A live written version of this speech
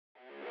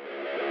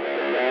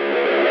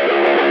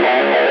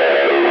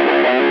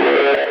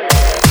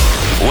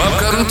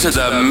to the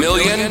 $1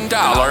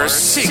 Million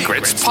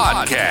Secrets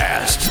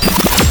Podcast,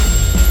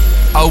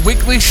 a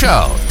weekly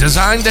show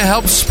designed to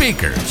help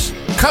speakers,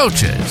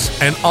 coaches,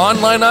 and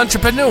online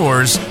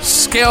entrepreneurs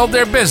scale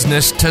their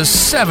business to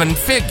 7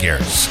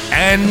 figures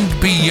and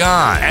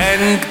beyond.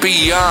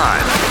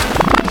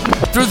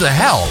 Through the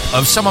help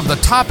of some of the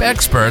top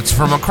experts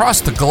from across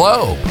the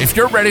globe. If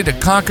you're ready to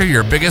conquer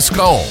your biggest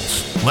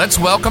goals, let's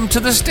welcome to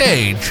the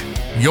stage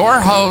your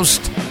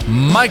host,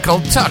 Michael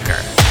Tucker.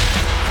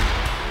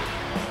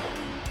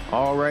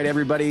 All right,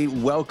 everybody.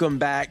 Welcome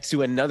back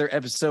to another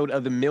episode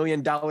of the $1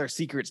 Million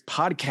Secrets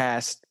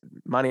Podcast.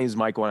 My name is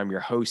Michael, and I'm your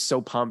host.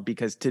 So pumped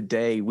because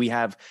today we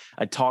have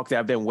a talk that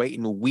I've been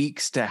waiting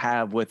weeks to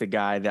have with a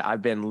guy that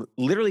I've been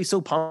literally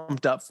so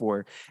pumped up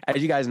for. As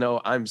you guys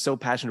know, I'm so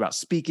passionate about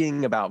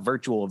speaking, about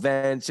virtual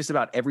events, just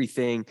about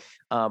everything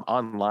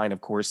online, of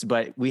course.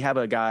 But we have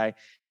a guy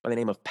by the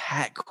name of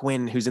Pat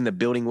Quinn who's in the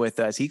building with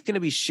us. He's going to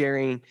be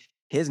sharing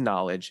his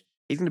knowledge.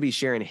 He's going to be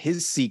sharing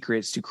his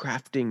secrets to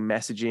crafting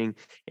messaging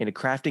and to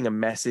crafting a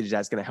message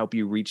that's going to help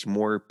you reach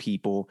more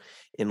people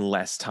in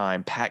less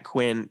time. Pat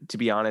Quinn, to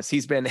be honest,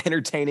 he's been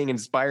entertaining,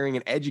 inspiring,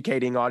 and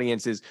educating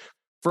audiences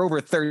for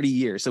over 30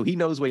 years. So he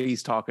knows what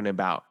he's talking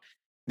about.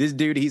 This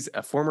dude, he's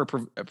a former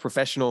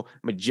professional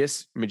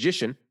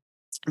magician.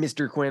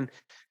 Mr. Quinn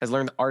has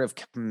learned the art of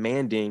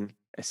commanding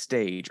a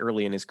stage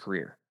early in his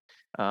career.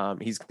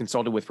 He's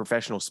consulted with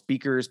professional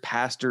speakers,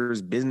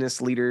 pastors, business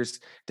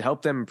leaders to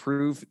help them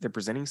improve their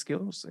presenting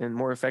skills and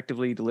more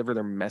effectively deliver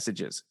their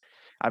messages.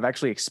 I've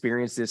actually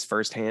experienced this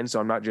firsthand, so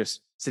I'm not just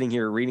sitting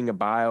here reading a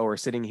bio or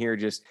sitting here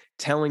just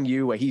telling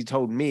you what he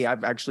told me.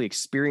 I've actually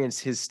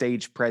experienced his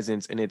stage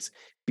presence, and it's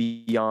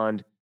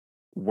beyond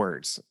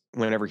words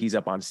whenever he's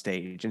up on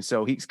stage. And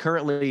so he's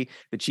currently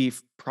the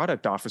chief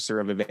product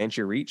officer of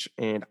Adventure Reach,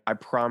 and I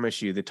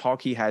promise you the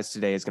talk he has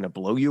today is going to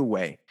blow you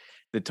away.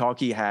 The talk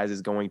he has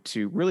is going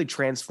to really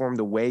transform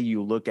the way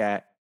you look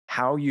at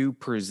how you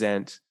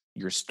present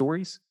your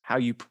stories, how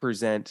you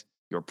present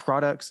your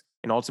products,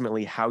 and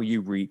ultimately how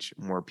you reach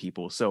more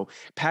people. So,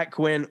 Pat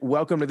Quinn,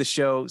 welcome to the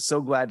show. So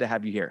glad to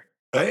have you here.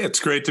 Hey, it's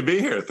great to be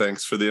here.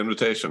 Thanks for the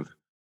invitation.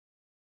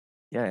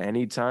 Yeah,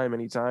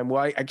 anytime.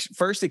 Well, I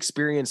first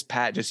experienced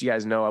Pat, just so you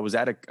guys know, I was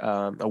at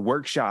a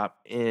workshop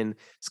in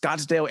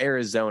Scottsdale,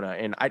 Arizona,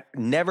 and I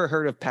never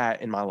heard of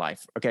Pat in my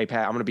life. Okay,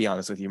 Pat, I'm going to be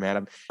honest with you,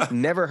 man. I've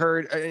never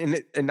heard,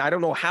 and I don't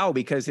know how,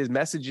 because his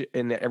message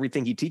and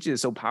everything he teaches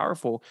is so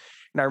powerful.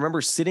 And I remember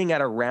sitting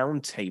at a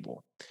round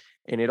table,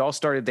 and it all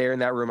started there in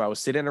that room. I was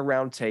sitting at a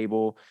round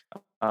table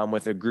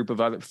with a group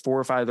of 4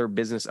 or 5 other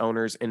business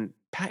owners, and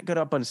Pat got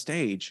up on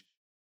stage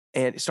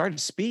and started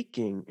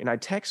speaking. And I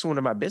texted one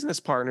of my business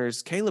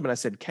partners, Caleb, and I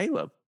said,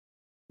 Caleb,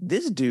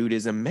 this dude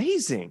is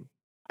amazing.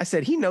 I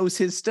said, he knows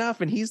his stuff.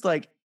 And he's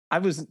like,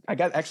 I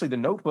got actually the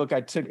notebook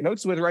I took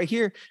notes with right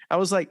here. I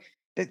was like,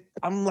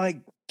 I'm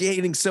like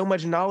gaining so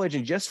much knowledge.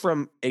 And just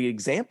from an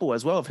example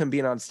as well of him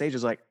being on stage, I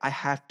was like, I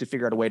have to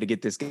figure out a way to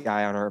get this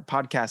guy on our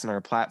podcast and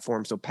our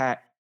platform. So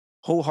Pat,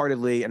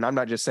 wholeheartedly, and I'm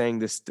not just saying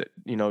this,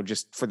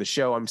 just for the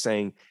show, I'm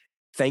saying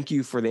thank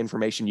you for the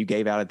information you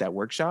gave out at that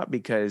workshop,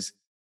 because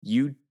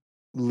you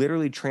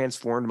literally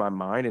transformed my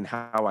mind and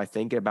how I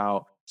think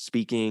about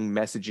speaking,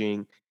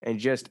 messaging, and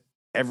just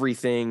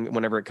everything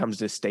whenever it comes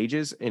to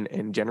stages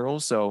in general.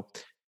 So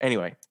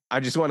anyway,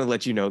 I just want to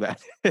let you know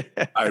that.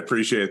 I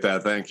appreciate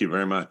that. Thank you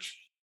very much.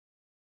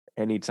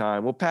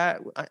 Anytime. Well,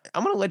 Pat,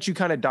 I'm going to let you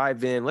kind of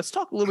dive in. Let's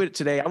talk a little bit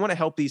today. I want to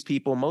help these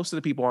people. Most of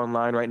the people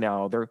online right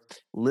now, they're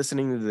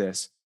listening to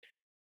this.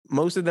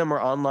 Most of them are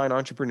online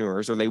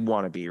entrepreneurs, or they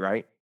want to be,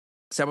 right?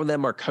 Some of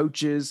them are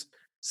coaches.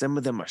 Some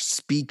of them are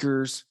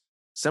speakers.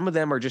 Some of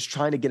them are just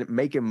trying to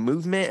make a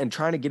movement and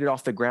trying to get it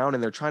off the ground,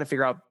 and they're trying to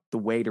figure out the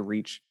way to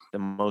reach the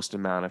most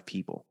amount of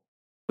people.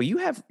 But you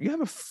have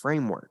a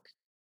framework,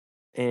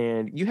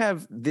 and you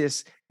have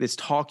this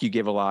talk you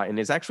give a lot, and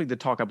it's actually the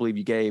talk I believe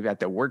you gave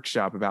at the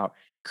workshop about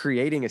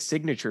creating a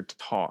signature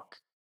talk.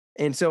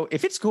 And so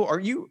if it's cool,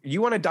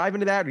 you want to dive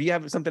into that, or you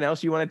have something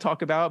else you want to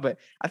talk about? But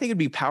I think it'd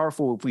be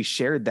powerful if we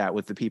shared that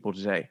with the people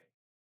today.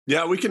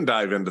 Yeah, we can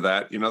dive into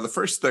that. The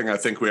first thing I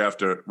think we have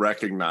to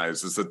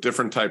recognize is that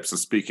different types of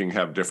speaking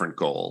have different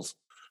goals.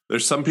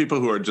 There's some people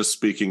who are just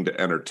speaking to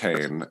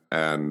entertain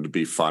and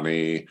be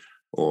funny,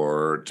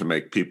 or to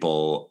make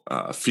people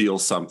feel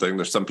something.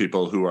 There's some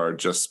people who are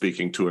just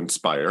speaking to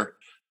inspire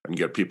and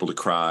get people to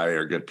cry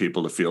or get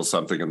people to feel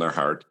something in their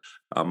heart.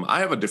 I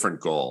have a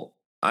different goal.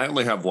 I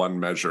only have one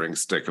measuring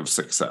stick of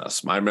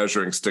success. My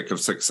measuring stick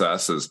of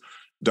success is,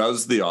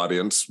 does the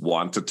audience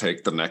want to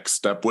take the next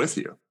step with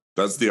you?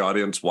 Does the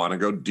audience want to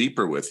go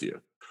deeper with you?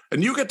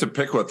 And you get to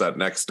pick what that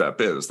next step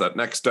is. That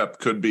next step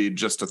could be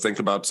just to think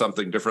about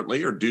something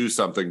differently or do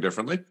something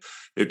differently.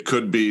 It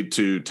could be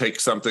to take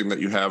something that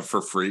you have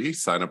for free,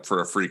 sign up for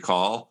a free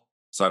call,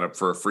 sign up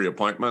for a free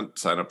appointment,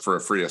 sign up for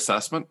a free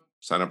assessment,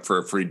 sign up for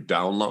a free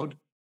download.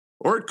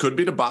 Or it could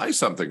be to buy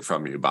something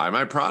from you, buy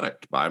my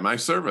product, buy my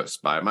service,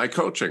 buy my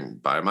coaching,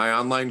 buy my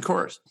online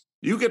course.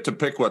 You get to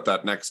pick what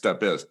that next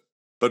step is.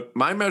 But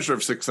my measure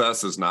of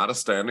success is not a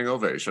standing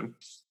ovation.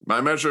 My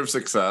measure of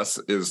success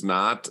is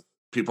not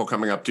people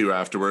coming up to you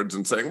afterwards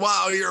and saying,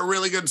 wow, you're a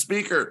really good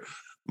speaker.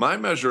 My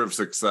measure of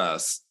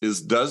success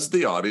is, does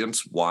the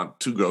audience want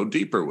to go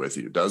deeper with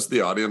you? Does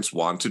the audience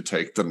want to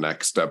take the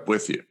next step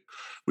with you?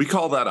 We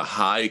call that a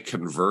high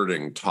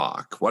converting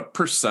talk. What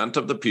percent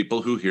of the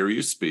people who hear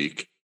you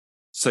speak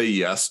say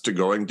yes to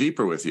going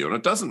deeper with you? And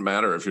it doesn't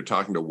matter if you're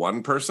talking to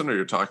one person or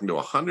you're talking to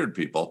 100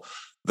 people.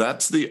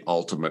 That's the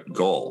ultimate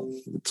goal.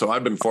 So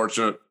I've been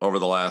fortunate over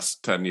the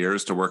last 10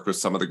 years to work with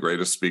some of the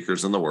greatest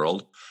speakers in the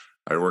world.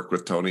 I work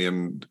with Tony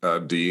and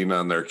Dean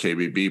on their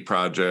KBB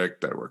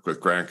project. I work with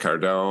Grant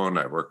Cardone.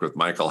 I work with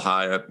Michael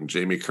Hyatt and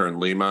Jamie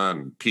Kern-Lima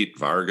and Pete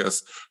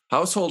Vargas,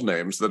 household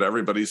names that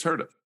everybody's heard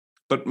of.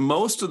 But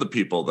most of the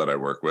people that I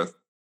work with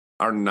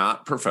are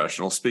not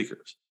professional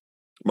speakers.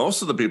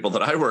 Most of the people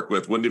that I work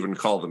with wouldn't even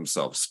call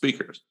themselves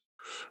speakers.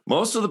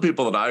 Most of the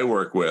people that I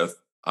work with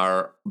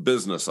are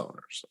business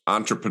owners,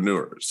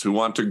 entrepreneurs who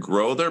want to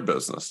grow their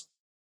business,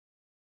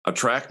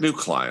 attract new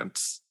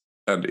clients,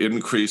 and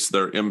increase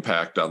their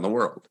impact on the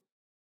world.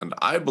 And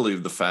I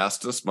believe the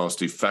fastest,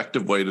 most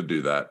effective way to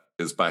do that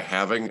is by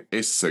having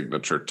a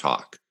signature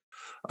talk.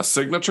 A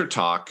signature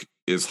talk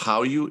is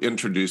how you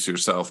introduce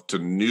yourself to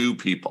new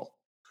people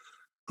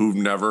who've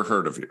never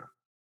heard of you.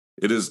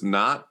 It is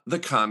not the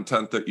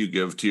content that you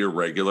give to your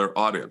regular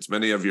audience.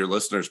 Many of your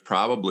listeners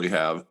probably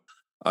have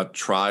a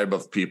tribe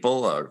of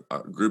people, a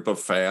group of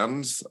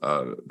fans,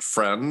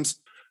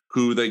 friends,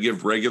 who they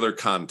give regular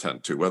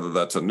content to, whether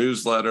that's a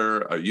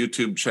newsletter, a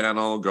YouTube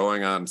channel,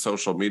 going on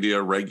social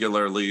media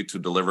regularly to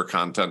deliver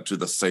content to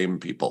the same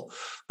people.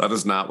 That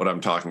is not what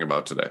I'm talking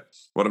about today.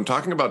 What I'm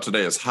talking about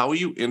today is how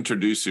you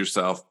introduce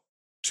yourself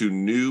to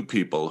new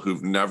people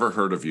who've never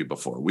heard of you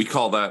before. We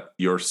call that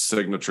your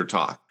signature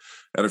talk.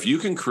 And if you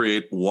can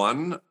create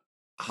one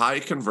high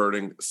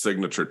converting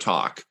signature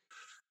talk,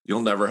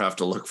 you'll never have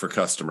to look for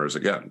customers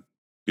again.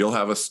 You'll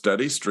have a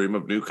steady stream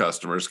of new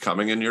customers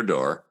coming in your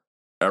door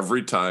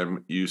every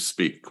time you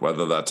speak,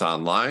 whether that's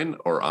online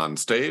or on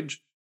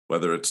stage,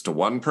 whether it's to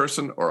one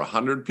person or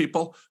 100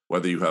 people,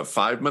 whether you have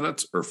 5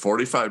 minutes or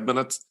 45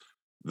 minutes.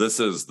 This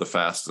is the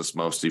fastest,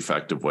 most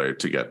effective way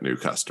to get new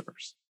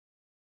customers.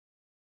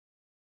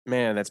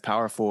 Man, that's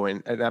powerful.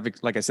 And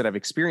like I said, I've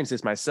experienced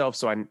this myself.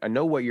 So I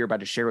know what you're about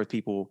to share with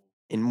people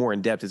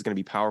in depth is going to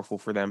be powerful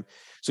for them.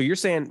 So you're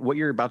saying what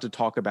you're about to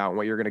talk about and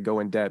what you're going to go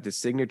in depth is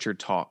signature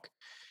talk.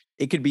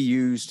 It could be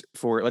used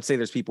for, let's say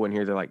there's people in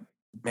here, they're like,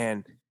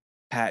 man,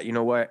 Pat, you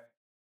know what?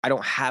 I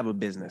don't have a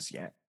business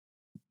yet.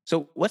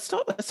 So let's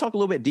talk a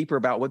little bit deeper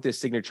about what this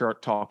signature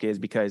talk is,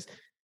 because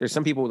there's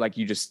some people, like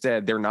you just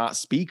said, they're not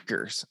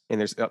speakers.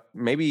 And there's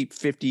maybe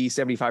 50,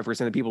 75% of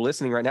the people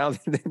listening right now,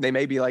 they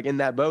may be like in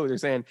that boat. They're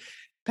saying,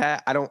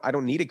 Pat, I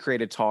don't need to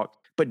create a talk,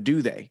 but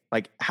do they?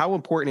 Like, how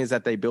important is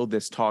that they build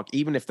this talk,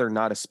 even if they're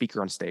not a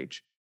speaker on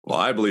stage? Well,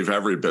 I believe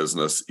every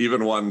business,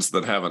 even ones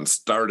that haven't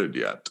started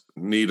yet,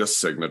 need a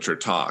signature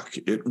talk.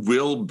 It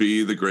will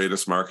be the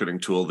greatest marketing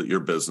tool that your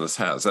business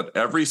has. At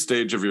every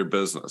stage of your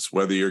business,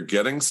 whether you're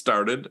getting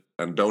started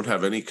and don't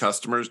have any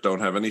customers, don't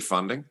have any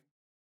funding,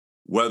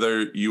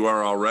 whether you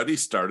are already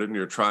started and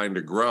you're trying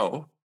to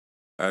grow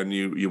and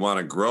you want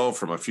to grow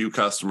from a few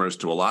customers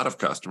to a lot of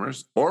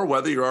customers, or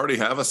whether you already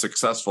have a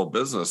successful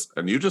business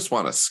and you just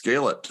want to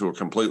scale it to a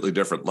completely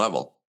different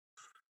level,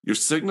 your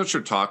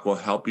signature talk will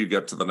help you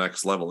get to the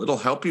next level. It'll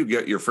help you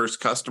get your first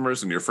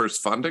customers and your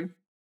first funding,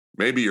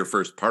 maybe your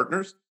first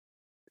partners,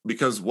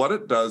 because what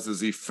it does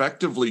is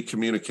effectively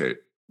communicate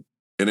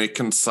in a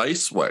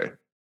concise way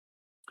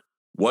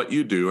what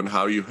you do and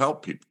how you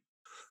help people.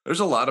 There's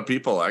a lot of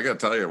people, I got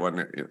to tell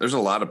you, there's a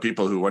lot of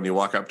people who, when you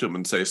walk up to them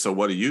and say, so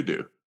what do you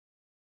do?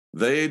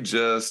 They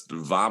just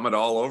vomit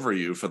all over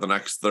you for the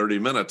next 30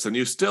 minutes, and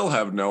you still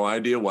have no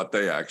idea what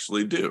they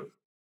actually do.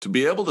 To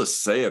be able to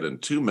say it in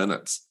 2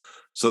 minutes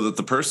so that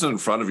the person in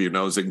front of you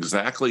knows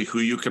exactly who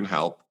you can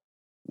help,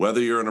 whether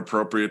you're an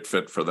appropriate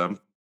fit for them,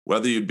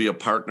 whether you'd be a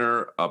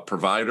partner, a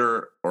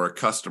provider, or a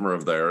customer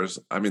of theirs,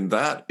 I mean,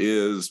 that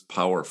is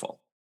powerful.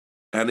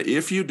 And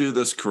if you do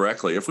this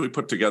correctly, if we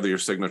put together your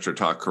signature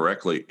talk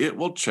correctly, it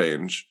will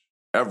change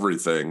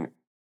everything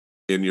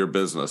in your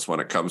business when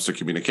it comes to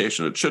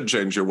communication. It should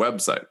change your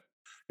website.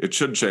 It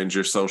should change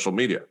your social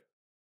media.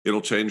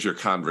 It'll change your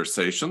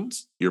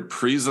conversations, your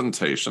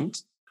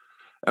presentations.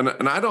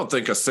 And I don't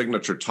think a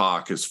signature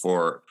talk is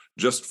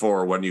just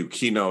for when you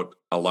keynote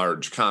a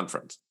large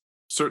conference.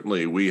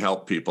 Certainly, we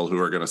help people who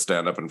are going to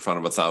stand up in front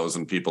of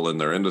 1,000 people in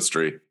their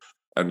industry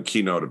and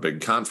keynote a big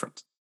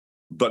conference.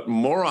 But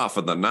more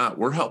often than not,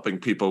 we're helping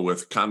people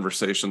with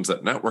conversations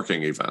at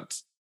networking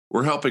events.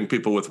 We're helping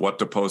people with what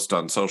to post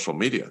on social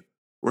media.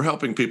 We're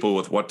helping people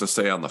with what to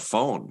say on the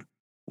phone,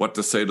 what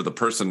to say to the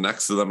person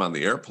next to them on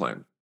the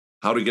airplane,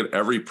 how to get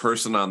every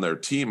person on their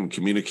team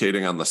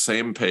communicating on the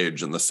same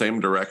page, in the same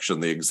direction,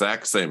 the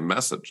exact same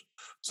message,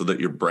 so that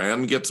your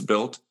brand gets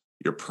built,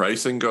 your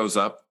pricing goes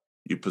up,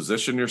 you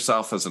position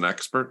yourself as an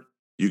expert,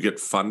 you get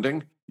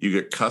funding, you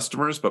get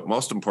customers, but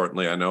most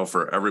importantly, I know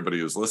for everybody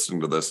who's listening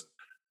to this,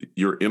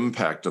 your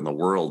impact in the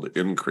world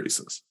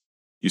increases.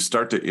 You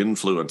start to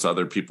influence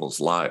other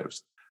people's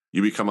lives.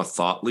 You become a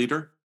thought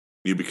leader.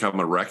 you become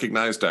a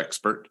recognized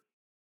expert,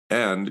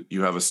 and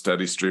you have a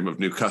steady stream of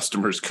new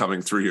customers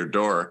coming through your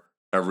door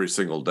every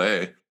single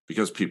day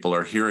because people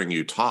are hearing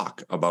you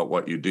talk about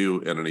what you do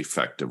in an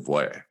effective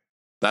way.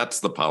 That's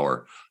the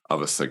power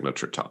of a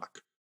signature talk.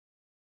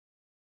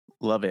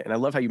 Love it. And I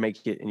love how you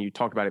make it, and you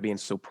talk about it being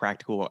so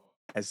practical,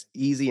 as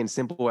easy and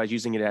simple as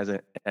using it as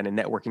at a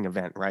networking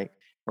event, right?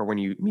 Or when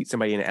you meet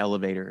somebody in an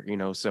elevator,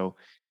 so.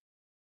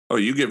 Oh,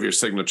 you give your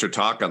signature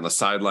talk on the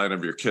sideline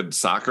of your kid's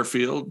soccer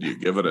field. You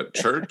give it at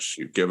church.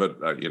 You give it,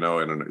 in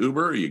an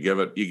Uber. You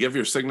give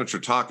your signature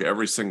talk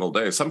every single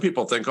day. Some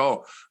people think,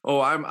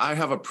 I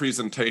have a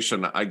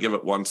presentation. I give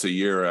it once a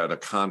year at a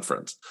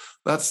conference.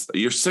 That's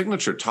your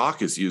signature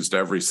talk is used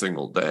every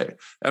single day.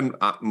 And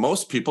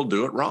most people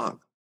do it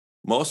wrong.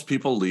 Most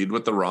people lead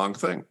with the wrong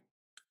thing.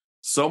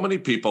 So many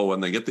people,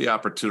 when they get the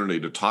opportunity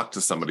to talk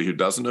to somebody who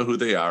doesn't know who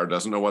they are,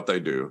 doesn't know what they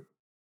do,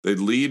 they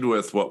lead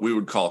with what we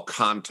would call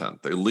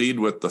content. They lead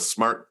with the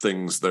smart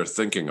things they're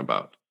thinking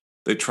about.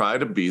 They try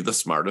to be the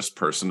smartest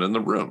person in the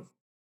room.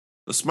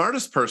 The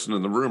smartest person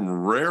in the room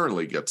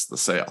rarely gets the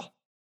sale.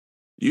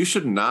 You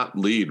should not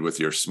lead with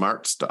your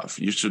smart stuff.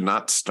 You should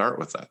not start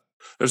with that.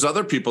 There's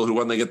other people who,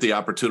 when they get the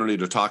opportunity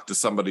to talk to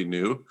somebody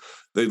new,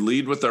 they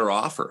lead with their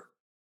offer.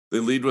 They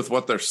lead with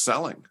what they're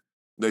selling.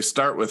 They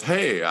start with,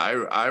 hey,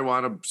 I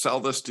want to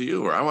sell this to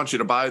you, or I want you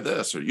to buy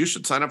this, or you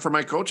should sign up for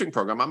my coaching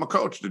program. I'm a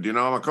coach. Did you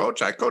know I'm a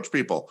coach? I coach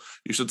people.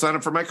 You should sign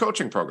up for my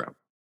coaching program.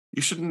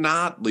 You should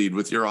not lead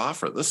with your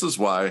offer. This is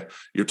why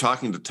you're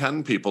talking to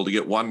 10 people to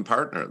get one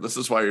partner. This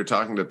is why you're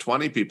talking to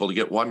 20 people to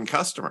get one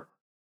customer.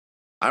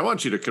 I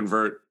want you to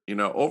convert,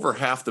 over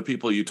half the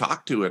people you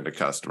talk to into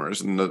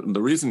customers. And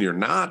the reason you're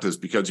not is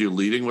because you're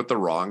leading with the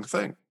wrong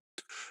thing.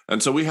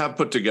 And so we have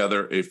put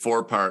together a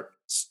 4-part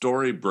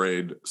story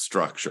braid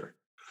structure.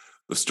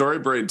 The story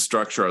braid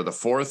structure are the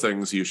 4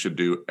 things you should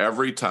do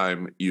every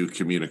time you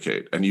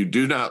communicate. And you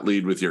do not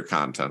lead with your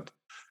content,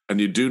 and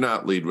you do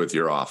not lead with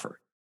your offer.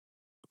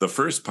 The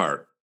first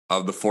part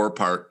of the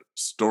 4-part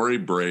story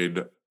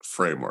braid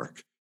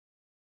framework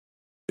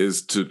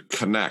is to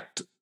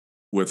connect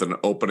with an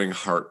opening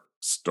heart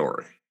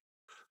story.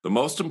 The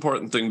most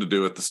important thing to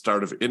do at the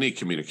start of any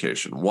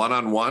communication,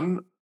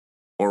 one-on-one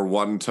or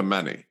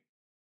one-to-many,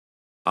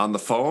 on the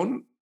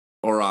phone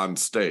or on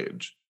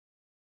stage,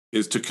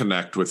 is to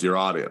connect with your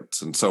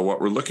audience. And so what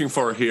we're looking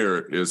for here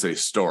is a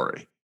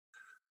story.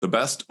 The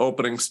best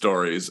opening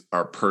stories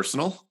are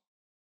personal.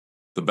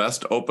 The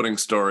best opening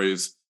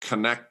stories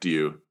connect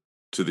you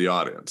to the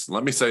audience.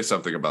 Let me say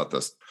something about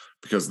this,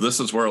 because this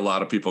is where a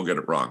lot of people get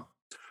it wrong.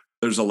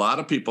 There's a lot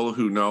of people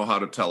who know how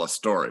to tell a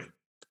story,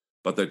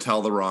 but they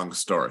tell the wrong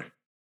story.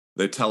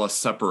 They tell a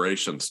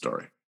separation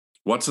story.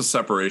 What's a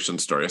separation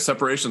story? A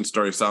separation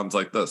story sounds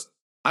like this.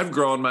 I've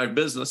grown my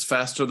business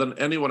faster than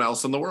anyone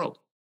else in the world.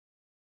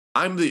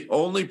 I'm the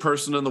only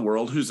person in the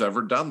world who's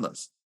ever done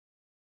this.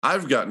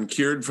 I've gotten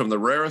cured from the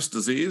rarest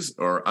disease,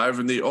 or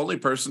I'm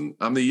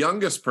the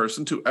youngest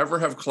person to ever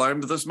have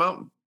climbed this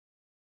mountain.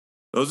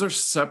 Those are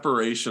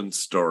separation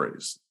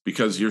stories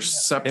because you're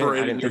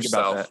separating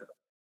yourself.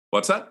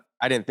 What's that?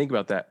 I didn't think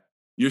about that.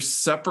 You're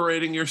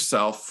separating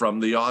yourself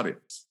from the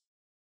audience.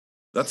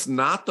 That's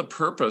not the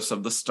purpose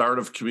of the start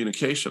of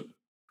communication.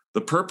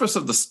 The purpose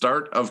of the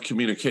start of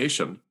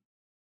communication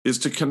is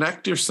to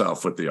connect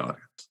yourself with the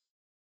audience.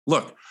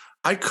 Look,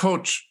 I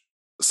coach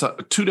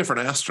 2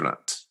 different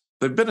astronauts.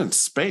 They've been in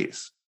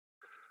space.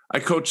 I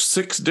coach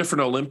 6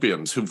 different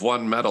Olympians who've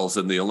won medals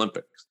in the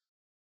Olympics.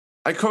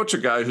 I coach a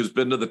guy who's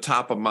been to the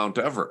top of Mount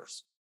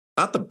Everest,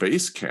 not the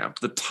base camp,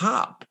 the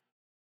top.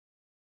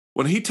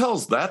 When he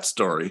tells that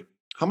story,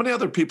 how many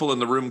other people in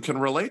the room can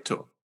relate to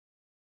him?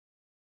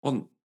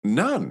 Well,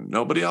 none.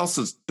 Nobody else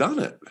has done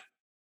it.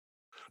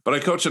 But I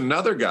coach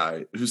another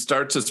guy who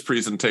starts his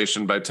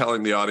presentation by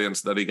telling the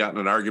audience that he got in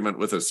an argument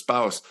with his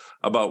spouse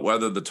about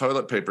whether the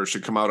toilet paper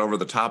should come out over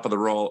the top of the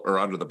roll or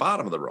under the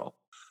bottom of the roll.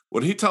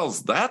 When he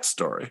tells that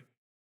story,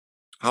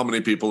 how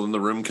many people in the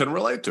room can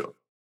relate to him?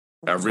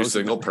 Every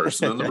single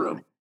person in the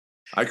room.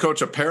 I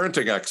coach a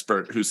parenting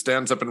expert who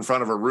stands up in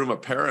front of a room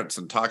of parents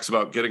and talks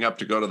about getting up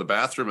to go to the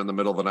bathroom in the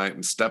middle of the night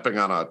and stepping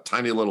on a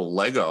tiny little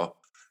Lego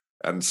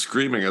and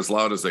screaming as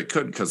loud as they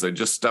could because they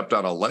just stepped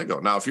on a Lego.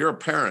 Now, if you're a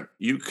parent,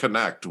 you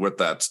connect with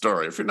that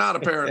story. If you're not a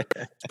parent,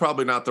 it's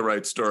probably not the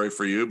right story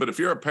for you. But if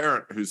you're a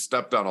parent who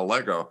stepped on a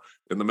Lego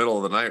in the middle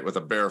of the night with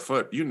a bare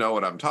foot, you know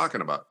what I'm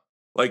talking about.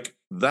 Like,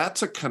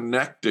 that's a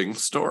connecting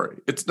story.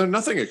 There's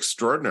nothing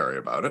extraordinary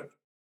about it.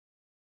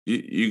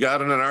 You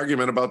got in an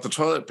argument about the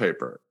toilet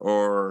paper,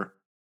 or,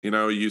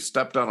 you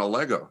stepped on a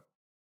Lego.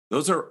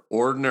 Those are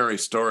ordinary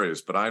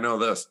stories, but I know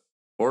this.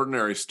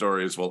 Ordinary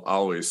stories will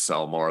always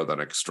sell more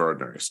than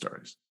extraordinary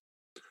stories.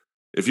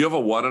 If you have a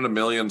 1 in a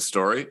million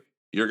story,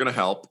 you're going to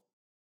help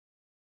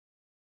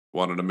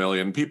 1 in a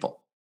million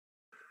people.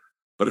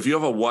 But if you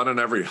have a 1 in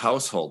every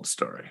household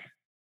story,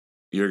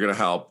 you're going to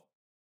help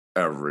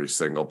every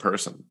single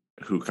person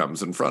who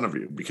comes in front of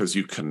you because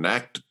you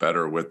connect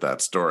better with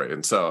that story.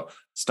 And so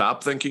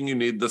stop thinking you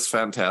need this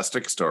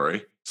fantastic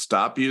story.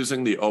 Stop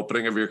using the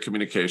opening of your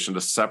communication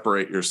to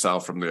separate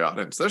yourself from the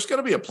audience. There's going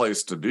to be a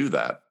place to do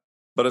that.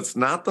 but it's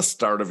not the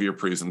start of your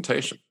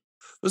presentation.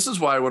 This is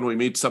why when we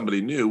meet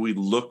somebody new, we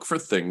look for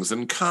things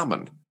in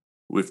common.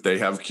 If they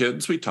have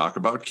kids, we talk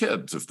about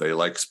kids. If they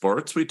like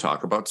sports, we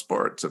talk about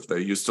sports. If they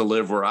used to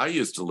live where I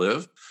used to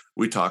live,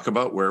 we talk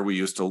about where we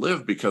used to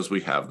live because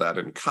we have that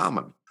in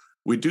common.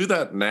 We do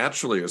that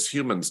naturally as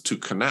humans to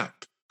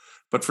connect.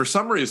 But for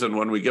some reason,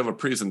 when we give a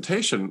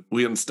presentation,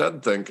 we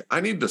instead think,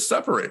 I need to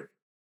separate,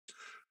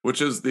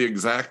 which is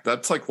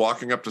that's like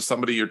walking up to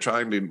somebody you're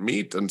trying to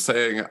meet and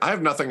saying, I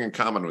have nothing in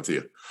common with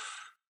you.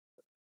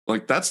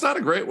 Like, that's not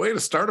a great way to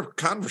start a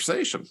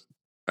conversation.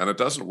 And it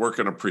doesn't work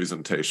in a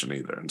presentation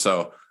either. And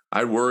so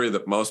I worry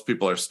that most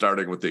people are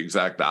starting with the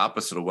exact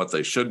opposite of what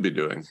they should be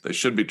doing. They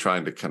should be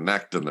trying to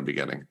connect in the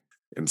beginning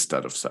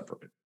instead of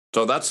separate.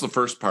 So that's the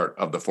first part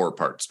of the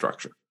 4-part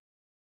structure.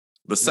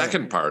 The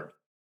second part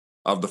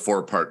of the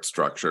 4-part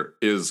structure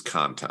is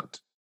content,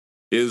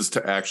 is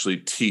to actually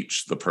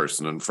teach the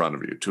person in front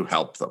of you, to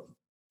help them.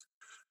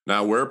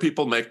 Now, where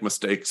people make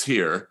mistakes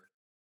here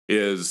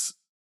is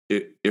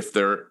if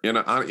they're in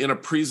a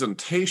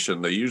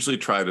presentation, they usually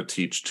try to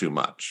teach too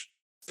much.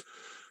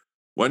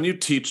 When you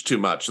teach too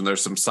much, and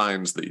there's some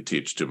signs that you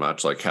teach too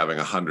much, like having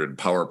 100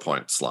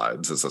 PowerPoint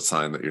slides is a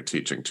sign that you're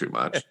teaching too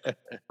much,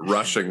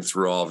 rushing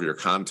through all of your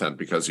content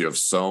because you have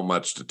so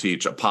much to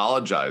teach,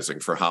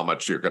 apologizing for how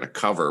much you're going to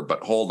cover,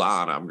 but hold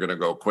on, I'm going to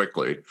go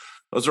quickly.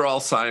 Those are all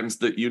signs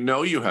that you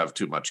know you have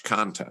too much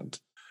content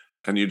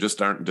and you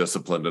just aren't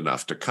disciplined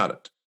enough to cut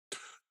it.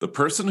 The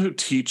person who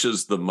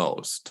teaches the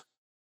most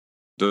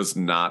does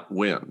not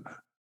win.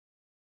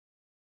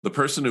 The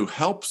person who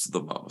helps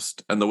the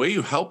most, and the way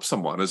you help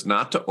someone is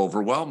not to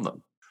overwhelm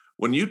them.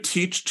 When you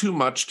teach too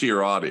much to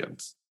your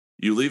audience,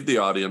 you leave the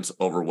audience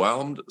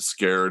overwhelmed,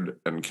 scared,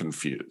 and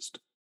confused.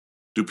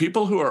 Do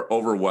people who are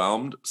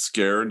overwhelmed,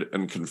 scared,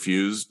 and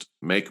confused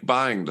make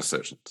buying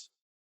decisions?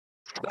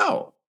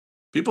 No.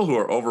 People who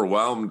are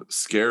overwhelmed,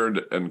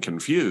 scared, and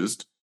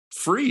confused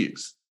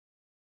freeze,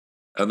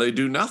 and they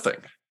do nothing.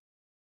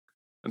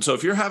 And so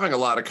if you're having a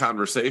lot of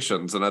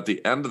conversations, and at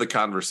the end of the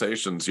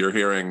conversations, you're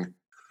hearing,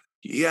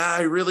 yeah,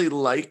 I really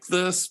like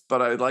this,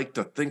 but I'd like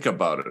to think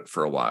about it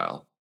for a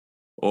while.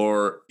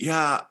 Or,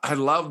 yeah, I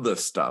love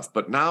this stuff,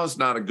 but now's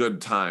not a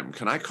good time.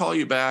 Can I call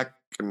you back?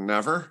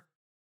 Never?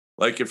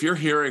 Like, if you're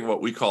hearing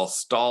what we call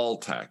stall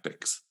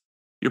tactics,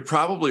 you're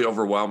probably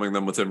overwhelming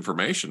them with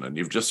information and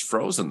you've just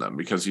frozen them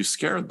because you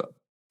scared them.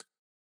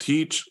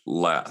 Teach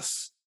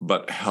less,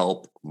 but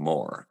help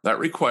more. That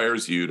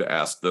requires you to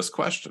ask this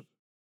question.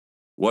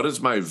 What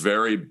is my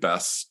very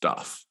best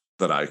stuff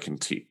that I can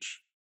teach?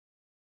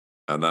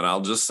 And then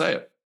I'll just say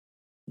it.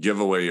 Give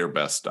away your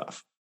best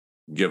stuff.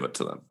 Give it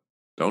to them.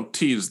 Don't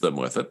tease them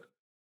with it.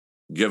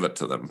 Give it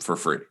to them for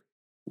free,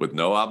 with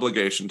no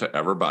obligation to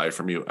ever buy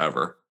from you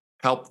ever.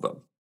 Help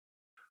them.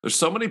 There's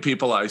so many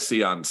people I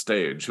see on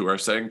stage who are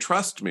saying,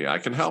 trust me, I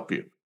can help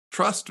you.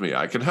 Trust me,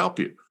 I can help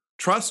you.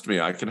 Trust me,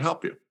 I can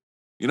help you.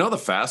 You know the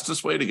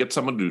fastest way to get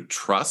someone to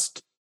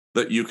trust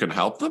that you can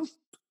help them?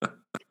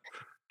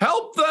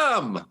 Help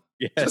them.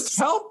 Yes. Just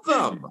help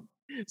them.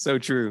 So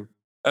true.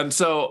 And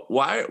so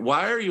why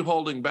are you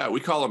holding back?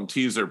 We call them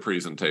teaser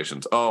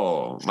presentations.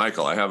 Oh,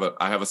 Michael, I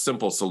have a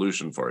simple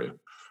solution for you.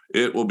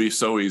 It will be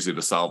so easy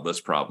to solve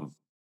this problem.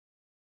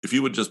 If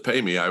you would just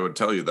pay me, I would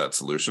tell you that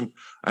solution.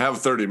 I have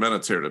 30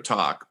 minutes here to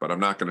talk, but I'm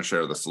not going to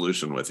share the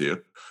solution with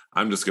you.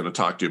 I'm just going to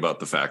talk to you about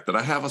the fact that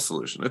I have a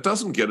solution. It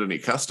doesn't get any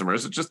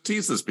customers. It just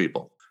teases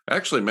people. It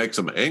actually makes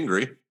them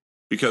angry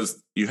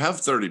because you have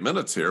 30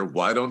 minutes here.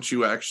 Why don't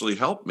you actually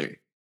help me?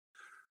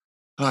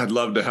 I'd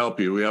love to help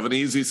you. We have an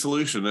easy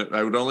solution. It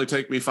would only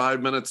take me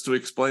 5 minutes to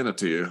explain it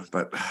to you.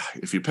 But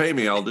if you pay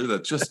me, I'll do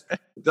that. Just,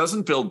 it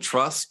doesn't build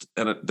trust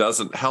and it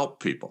doesn't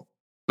help people.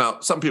 Now,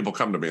 some people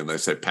come to me and they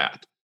say,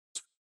 Pat,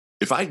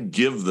 if I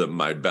give them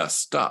my best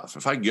stuff,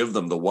 if I give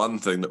them the one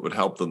thing that would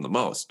help them the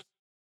most,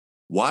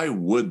 why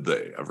would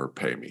they ever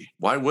pay me?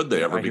 Why would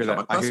they ever become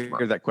a customer? I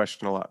hear that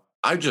question a lot.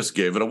 I just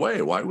gave it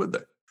away. Why would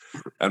they?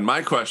 And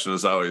my question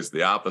is always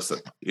the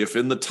opposite. If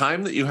in the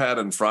time that you had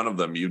in front of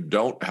them, you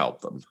don't help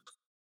them,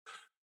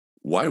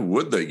 why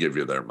would they give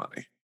you their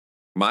money?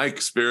 My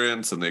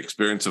experience and the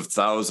experience of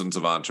thousands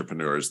of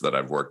entrepreneurs that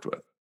I've worked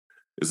with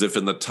is if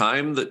in the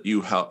time that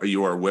you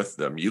are with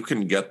them, you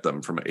can get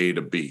them from A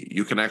to B,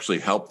 you can actually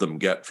help them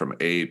get from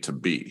A to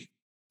B.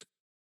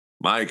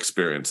 My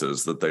experience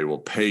is that they will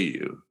pay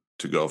you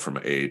to go from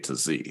A to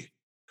Z.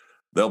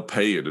 They'll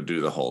pay you to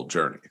do the whole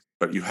journey,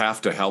 but you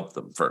have to help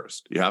them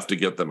first. You have to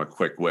get them a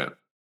quick win.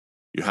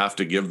 You have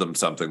to give them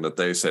something that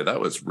they say, that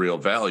was real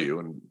value,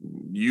 and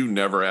you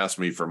never asked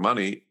me for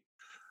money.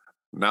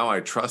 Now I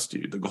trust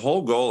you. The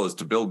whole goal is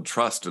to build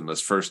trust in this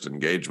first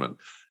engagement,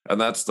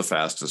 and that's the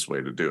fastest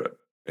way to do it.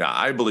 Yeah,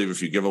 I believe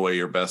if you give away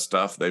your best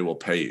stuff, they will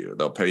pay you.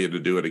 They'll pay you to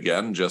do it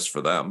again just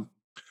for them.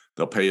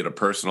 They'll pay you to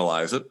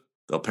personalize it.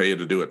 They'll pay you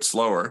to do it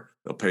slower.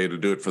 They'll pay you to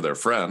do it for their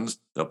friends.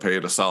 They'll pay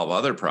you to solve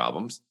other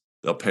problems.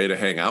 They'll pay to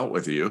hang out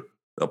with you.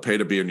 They'll pay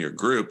to be in your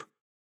group.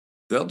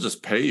 They'll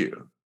just pay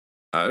you.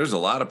 There's a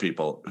lot of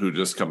people who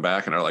just come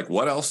back and are like,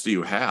 what else do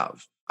you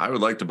have? I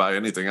would like to buy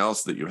anything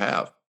else that you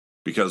have.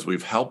 because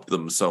we've helped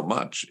them so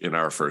much in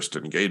our first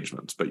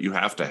engagements, but you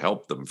have to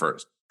help them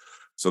first.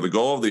 So the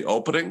goal of the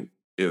opening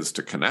is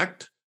to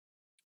connect.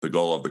 The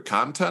goal of the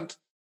content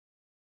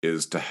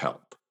is to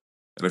help.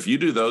 And if you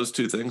do those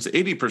two things,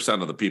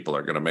 80% of the people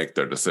are going to make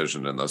their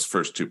decision in those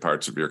first two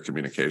parts of your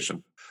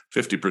communication.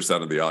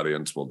 50% of the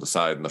audience will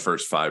decide in the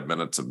first 5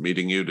 minutes of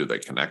meeting you, do they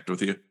connect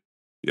with you?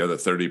 The other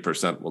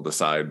 30% will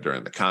decide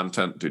during the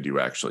content, did you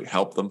actually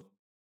help them?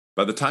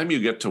 By the time you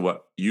get to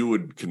what you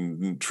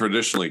would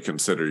traditionally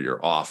consider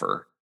your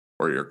offer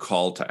or your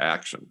call to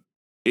action,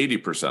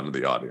 80% of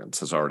the audience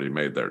has already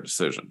made their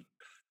decision.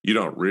 You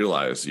don't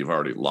realize you've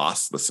already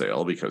lost the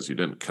sale because you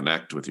didn't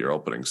connect with your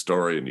opening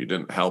story and you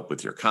didn't help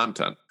with your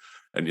content.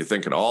 And you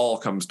think it all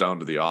comes down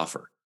to the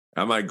offer.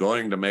 Am I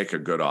going to make a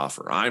good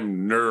offer?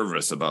 I'm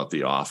nervous about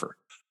the offer.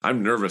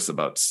 I'm nervous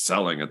about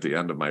selling at the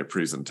end of my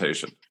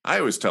presentation. I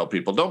always tell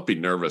people, don't be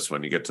nervous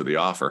when you get to the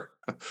offer.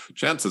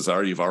 Chances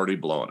are you've already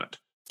blown it.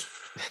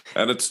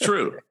 And it's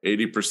true.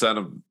 80%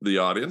 of the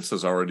audience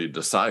has already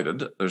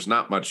decided. There's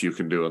not much you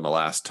can do in the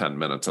last 10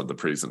 minutes of the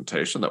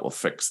presentation that will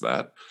fix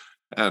that.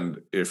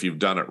 And if you've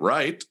done it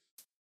right,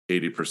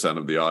 80%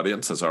 of the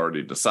audience has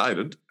already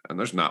decided, and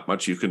there's not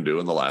much you can do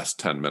in the last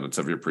 10 minutes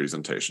of your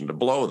presentation to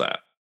blow that.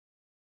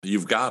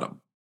 You've got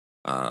them.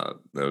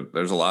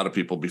 There's a lot of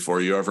people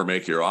before you ever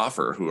make your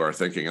offer who are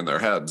thinking in their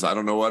heads, I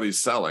don't know what he's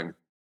selling,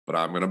 but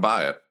I'm going to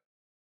buy it.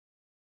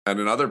 And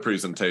in other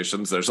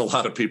presentations, there's a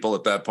lot of people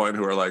at that point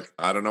who are like,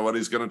 I don't know what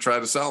he's going to try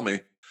to sell me,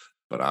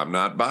 but I'm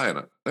not buying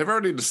it. They've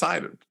already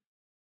decided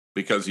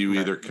because you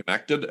either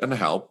connected and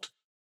helped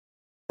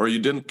or you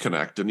didn't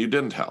connect and you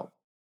didn't help.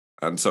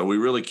 And so we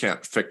really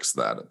can't fix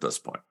that at this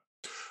point.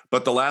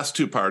 But the last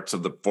two parts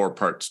of the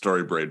 4-part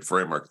StoryBraid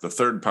framework, the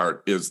third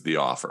part is the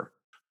offer.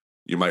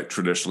 You might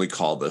traditionally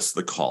call this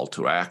the call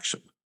to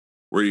action,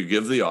 where you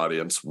give the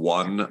audience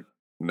one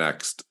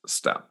next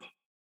step,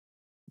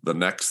 the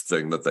next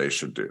thing that they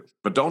should do.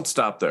 But don't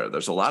stop there.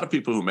 There's a lot of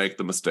people who make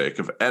the mistake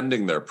of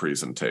ending their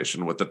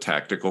presentation with the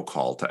tactical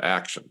call to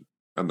action,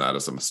 and that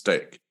is a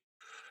mistake.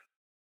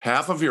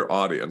 Half of your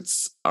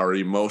audience are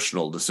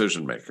emotional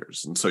decision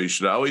makers, and so you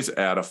should always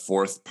add a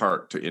fourth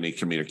part to any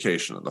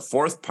communication, and the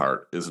fourth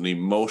part is an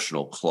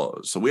emotional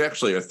close. So we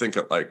actually, I think,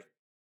 of like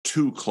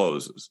two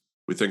closes.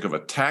 We think of a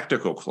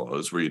tactical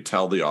close where you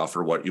tell the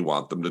offer what you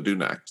want them to do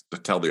next, to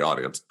tell the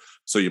audience.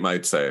 So you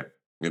might say,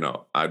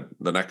 the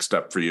next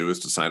step for you is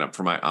to sign up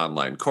for my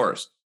online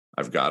course.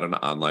 I've got an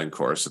online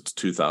course. It's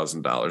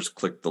 $2,000.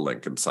 Click the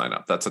link and sign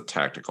up. That's a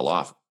tactical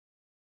offer.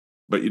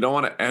 But you don't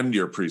want to end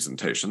your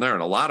presentation there.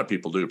 And a lot of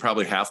people do.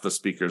 Probably half the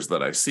speakers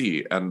that I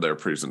see end their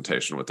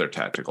presentation with their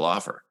tactical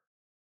offer.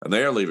 And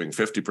they are leaving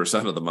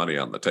 50% of the money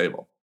on the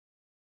table.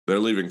 They're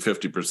leaving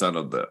 50%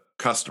 of the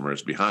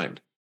customers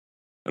behind.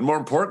 And more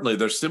importantly,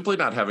 they're simply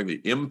not having the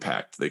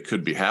impact they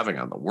could be having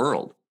on the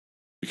world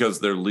because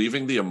they're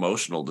leaving the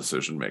emotional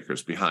decision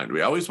makers behind. We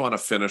always want to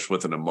finish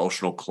with an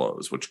emotional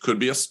close, which could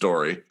be a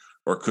story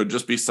or could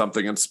just be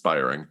something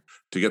inspiring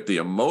to get the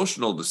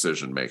emotional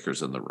decision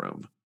makers in the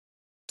room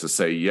to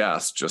say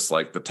yes, just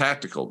like the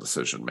tactical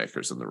decision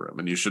makers in the room.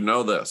 And you should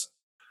know this.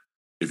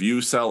 If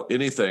you sell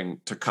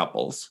anything to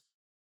couples,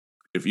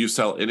 if you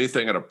sell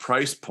anything at a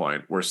price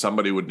point where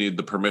somebody would need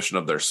the permission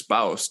of their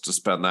spouse to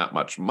spend that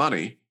much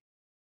money,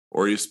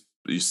 or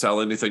you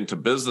sell anything to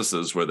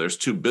businesses where there's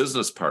two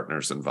business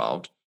partners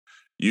involved,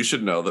 you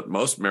should know that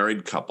most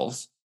married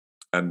couples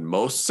and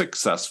most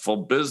successful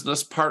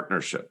business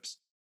partnerships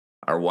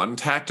are one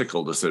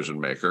tactical decision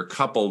maker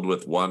coupled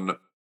with one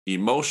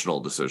emotional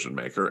decision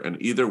maker,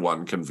 and either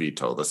one can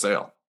veto the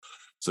sale.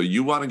 So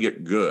you want to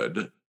get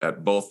good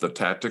at both the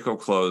tactical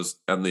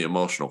close and the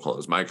emotional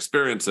close. My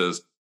experience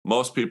is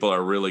most people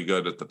are really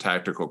good at the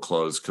tactical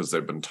close because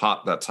they've been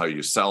taught that's how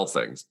you sell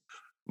things.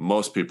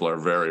 Most people are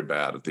very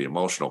bad at the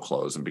emotional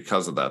close, and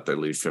because of that, they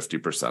leave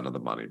 50% of the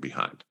money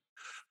behind.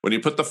 When you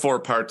put the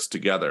 4 parts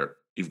together,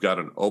 you've got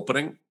an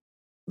opening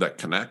that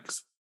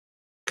connects,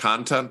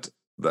 content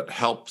that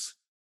helps,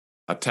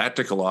 a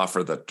tactical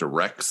offer that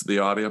directs the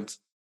audience,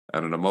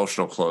 and an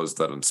emotional close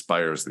that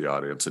inspires the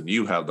audience. And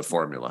you have the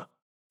formula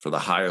for the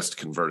highest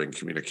converting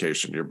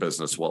communication your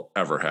business will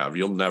ever have.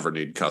 You'll never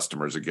need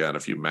customers again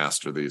if you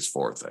master these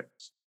 4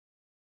 things.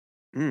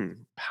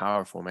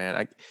 Powerful,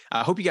 man.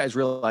 I hope you guys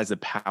realize the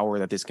power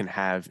that this can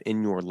have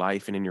in your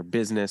life and in your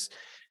business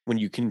when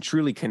you can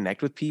truly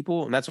connect with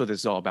people. And that's what this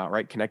is all about,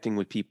 right? Connecting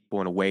with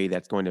people in a way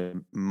that's going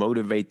to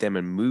motivate them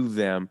and move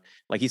them,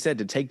 like you said,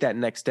 to take that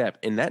next step.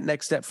 And that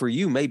next step for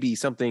you may be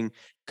something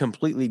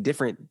completely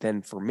different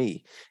than for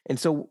me. And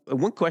so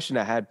one question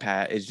I had,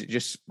 Pat, is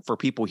just for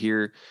people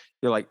here,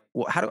 they're like,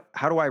 well,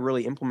 how do I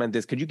really implement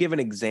this? Could you give an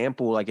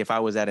example? Like if I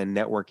was at a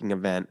networking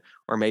event,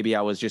 or maybe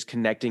I was just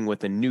connecting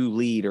with a new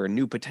lead or a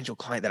new potential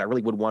client that I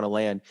really would want to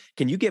land.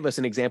 Can you give us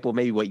an example of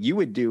maybe what you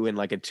would do in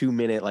like a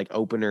 2-minute like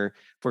opener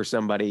for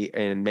somebody,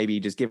 and maybe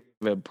just give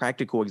a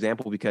practical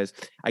example? Because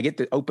I get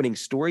the opening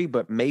story,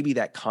 but maybe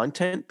that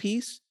content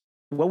piece,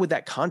 what would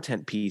that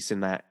content piece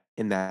in that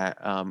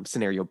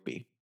scenario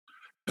be?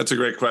 That's a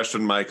great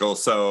question, Michael.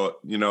 So,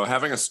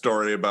 having a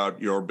story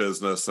about your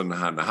business and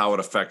how it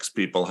affects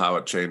people, how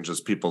it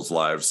changes people's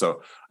lives.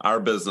 So, our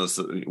business,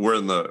 we're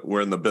in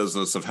the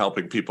business of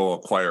helping people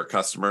acquire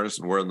customers,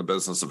 and we're in the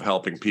business of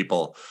helping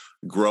people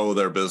grow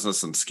their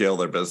business and scale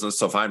their business.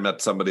 So, if I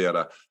met somebody at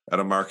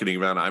a marketing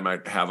event, I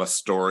might have a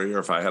story, or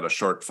if I had a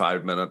short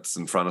 5 minutes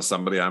in front of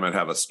somebody, I might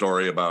have a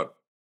story about,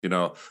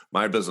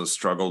 my business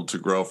struggled to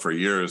grow for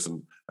years,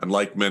 and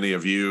like many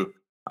of you,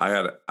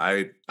 I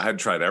had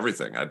tried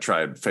everything. I'd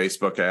tried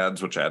Facebook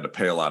ads, which I had to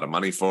pay a lot of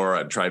money for.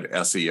 I'd tried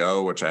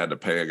SEO, which I had to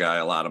pay a guy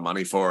a lot of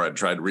money for. I'd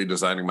tried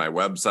redesigning my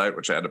website,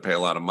 which I had to pay a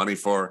lot of money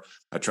for.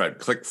 I tried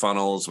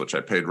ClickFunnels, which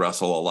I paid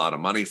Russell a lot of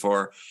money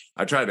for.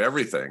 I tried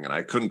everything, and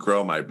I couldn't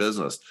grow my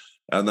business.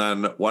 And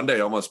then one day,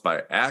 almost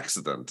by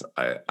accident,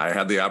 I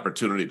had the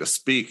opportunity to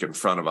speak in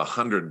front of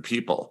 100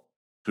 people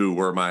who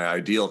were my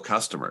ideal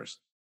customers.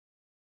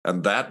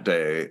 And that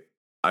day,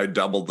 I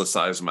doubled the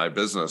size of my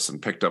business and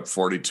picked up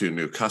 42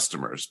 new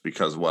customers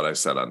because of what I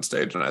said on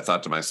stage. And I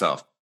thought to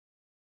myself,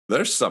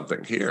 there's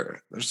something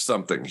here. There's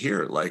something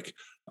here, like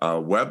a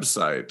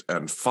website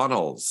and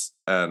funnels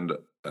and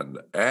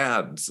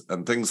ads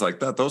and things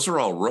like that. Those are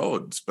all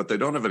roads, but they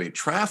don't have any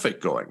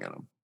traffic going in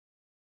them.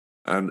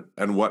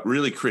 And what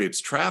really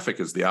creates traffic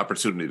is the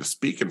opportunity to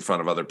speak in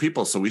front of other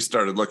people. So we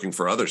started looking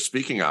for other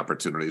speaking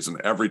opportunities. And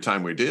every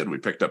time we did, we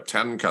picked up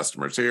 10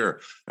 customers here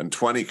and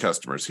 20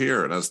 customers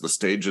here. And as the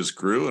stages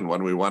grew, and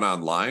when we went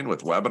online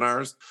with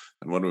webinars,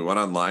 and when we went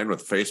online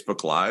with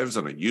Facebook Lives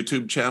and a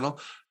YouTube channel,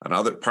 and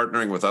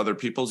partnering with other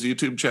people's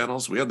YouTube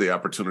channels, we had the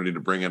opportunity to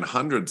bring in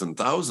hundreds and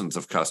thousands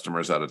of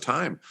customers at a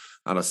time.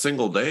 On a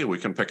single day, we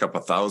can pick up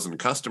 1,000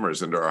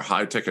 customers into our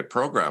high ticket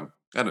program,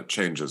 and it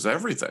changes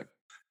everything.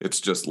 It's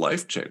just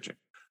life-changing.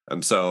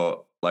 And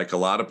so, like a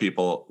lot of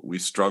people, we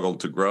struggled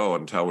to grow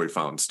until we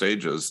found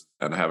stages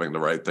and having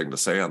the right thing to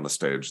say on the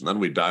stage. And then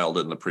we dialed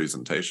in the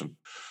presentation.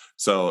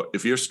 So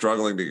if you're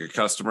struggling to get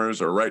customers,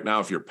 or right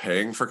now, if you're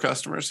paying for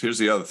customers, here's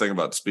the other thing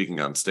about speaking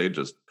on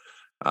stages.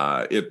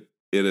 It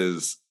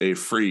is a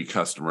free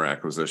customer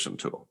acquisition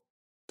tool.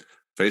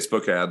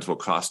 Facebook ads will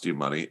cost you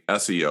money.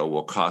 SEO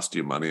will cost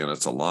you money, and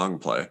it's a long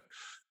play.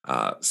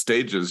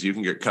 Stages, you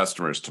can get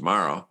customers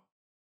tomorrow,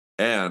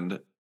 and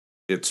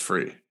it's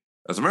free.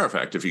 As a matter of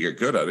fact, if you get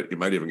good at it, you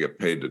might even get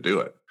paid to do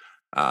it.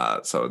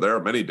 So there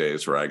are many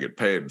days where I get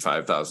paid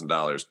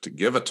 $5,000 to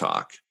give a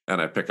talk,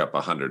 and I pick up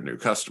 100 new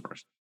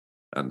customers.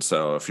 And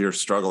so if you're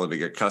struggling to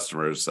get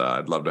customers,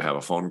 I'd love to have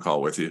a phone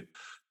call with you.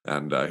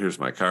 And here's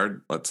my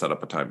card. Let's set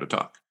up a time to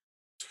talk.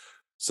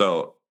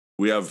 So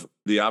we have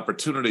the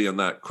opportunity in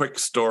that quick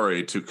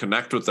story to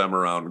connect with them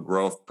around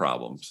growth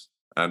problems.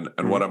 And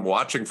what I'm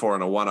watching for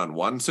in a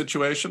one-on-one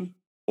situation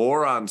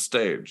or on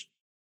stage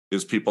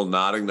is people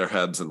nodding their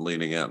heads and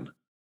leaning in.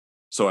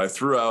 So I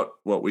threw out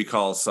what we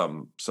call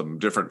some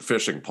different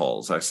fishing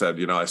poles. I said,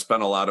 I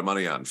spent a lot of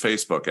money on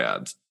Facebook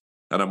ads,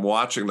 and I'm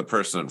watching the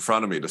person in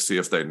front of me to see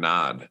if they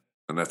nod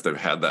and if they've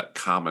had that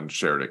common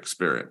shared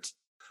experience.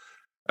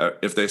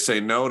 If they say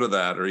no to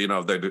that, or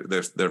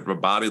if their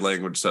body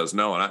language says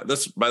no, and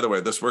this, by the way,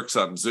 this works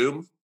on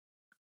Zoom.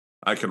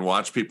 I can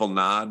watch people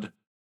nod.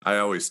 I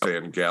always stay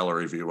in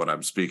gallery view when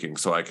I'm speaking,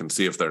 so I can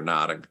see if they're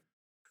nodding.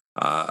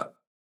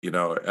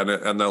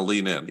 And they'll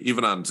lean in,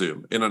 even on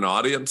Zoom. In an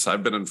audience,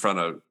 I've been in front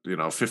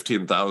of,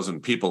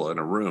 15,000 people in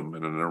a room,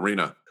 in an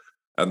arena,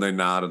 and they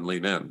nod and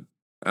lean in.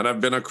 And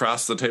I've been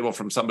across the table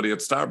from somebody at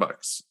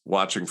Starbucks,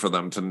 watching for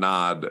them to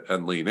nod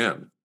and lean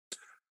in.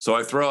 So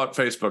I throw out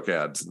Facebook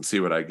ads and see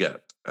what I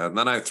get. And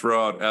then I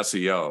throw out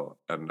SEO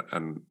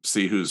and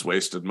see who's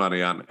wasted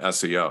money on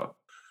SEO.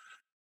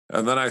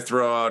 And then I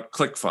throw out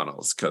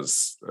ClickFunnels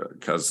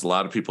because a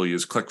lot of people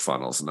use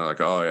ClickFunnels, and they're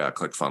like, oh yeah,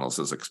 ClickFunnels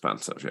is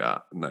expensive. Yeah.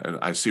 And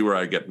I see where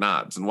I get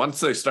nods. And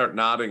once they start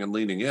nodding and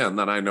leaning in,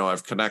 then I know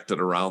I've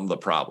connected around the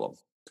problem.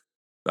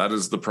 That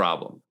is the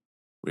problem.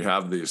 We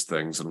have these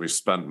things and we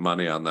spent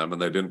money on them, and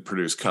they didn't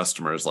produce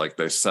customers like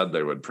they said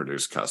they would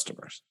produce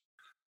customers.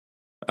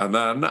 And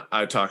then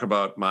I talk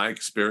about my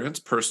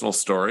experience, personal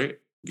story,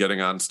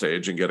 getting on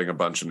stage and getting a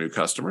bunch of new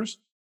customers.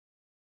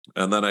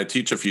 And then I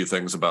teach a few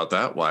things about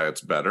that, why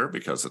it's better,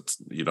 because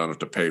you don't have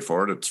to pay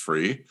for it. It's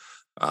free.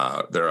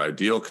 They're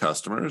ideal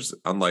customers,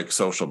 unlike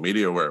social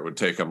media, where it would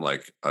take them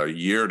like a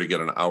year to get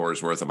an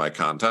hour's worth of my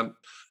content.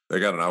 They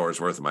got an hour's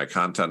worth of my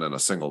content in a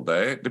single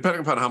day.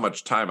 Depending upon how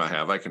much time I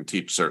have, I can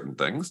teach certain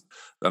things.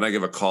 Then I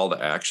give a call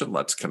to action.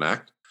 Let's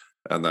connect.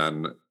 And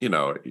then,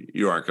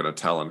 you aren't going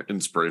to tell an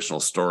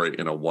inspirational story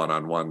in a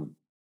one-on-one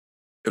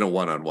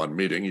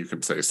meeting. You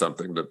can say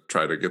something to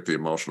try to get the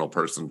emotional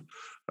person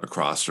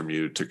across from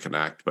you to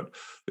connect. But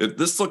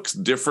this looks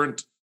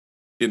different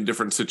in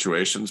different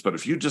situations. But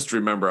if you just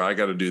remember, I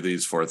got to do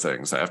these 4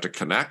 things. I have to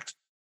connect,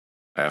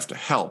 I have to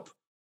help,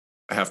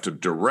 I have to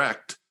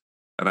direct,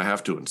 and I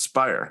have to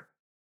inspire.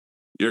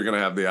 You're going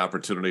to have the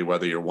opportunity,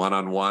 whether you're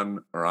one-on-one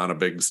or on a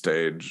big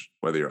stage,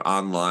 whether you're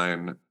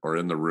online or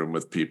in the room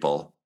with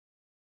people,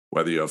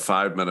 whether you have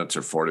 5 minutes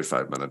or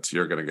 45 minutes,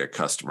 you're going to get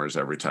customers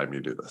every time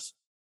you do this.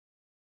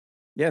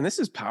 Yeah, and this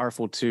is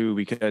powerful too,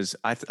 because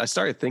I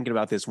started thinking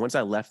about this once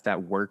I left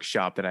that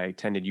workshop that I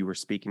attended. You were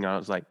speaking on. I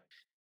was like,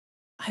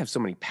 I have so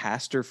many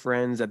pastor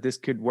friends that this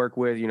could work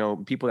with,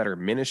 people that are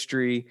in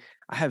ministry.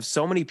 I have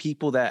so many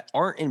people that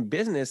aren't in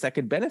business that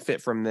could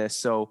benefit from this.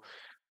 So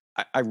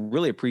I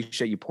really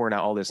appreciate you pouring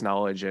out all this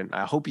knowledge. And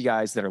I hope you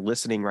guys that are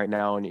listening right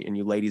now, and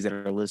you ladies that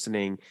are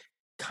listening,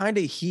 kind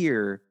of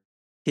hear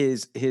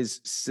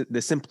the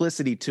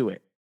simplicity to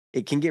it.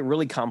 It can get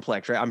really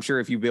complex, right? I'm sure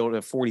if you build a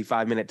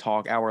 45-minute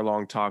talk,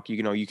 hour-long talk,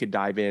 you could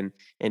dive in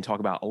and talk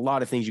about a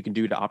lot of things you can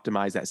do to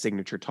optimize that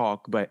signature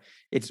talk, but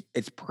it's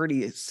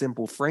pretty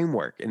simple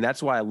framework. And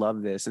that's why I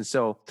love this. And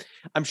so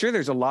I'm sure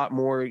there's a lot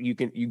more you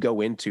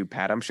go into,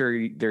 Pat. I'm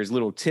sure there's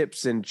little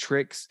tips and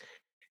tricks,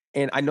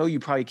 and I know you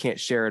probably can't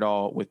share it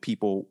all with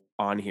people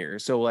on here.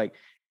 So like,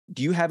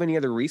 do you have any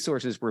other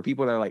resources for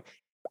people that are like,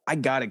 I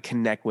got to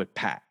connect with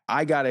Pat.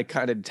 I got to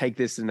kind of take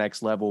this to the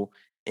next level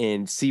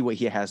and see what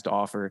he has to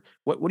offer.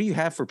 What do you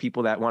have for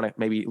people that want to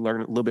maybe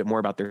learn a little bit more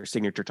about their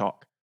signature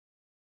talk?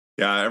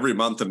 Yeah, every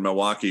month in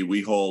Milwaukee,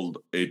 we hold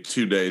a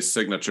 2-day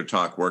signature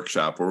talk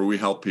workshop where we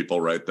help people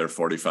write their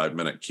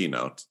 45-minute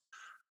keynote.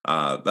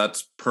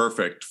 That's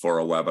perfect for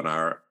a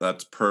webinar.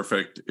 That's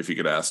perfect if you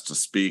get asked to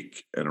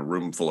speak in a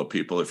room full of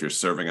people, if you're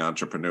serving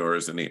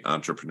entrepreneurs, any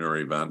entrepreneur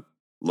event,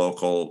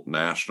 local,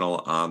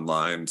 national,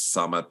 online,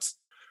 summits.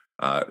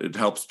 It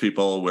helps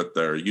people with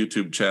their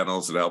YouTube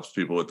channels. It helps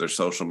people with their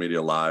social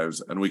media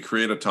lives. And we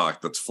create a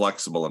talk that's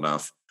flexible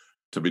enough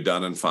to be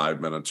done in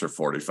 5 minutes or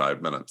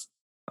 45 minutes.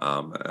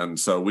 And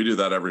so we do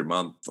that every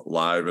month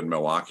live in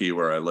Milwaukee,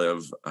 where I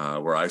live,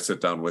 where I sit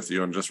down with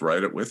you and just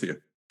write it with you.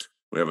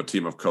 We have a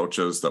team of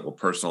coaches that will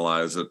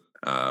personalize it.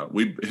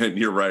 And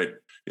you're right.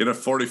 In a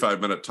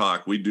 45-minute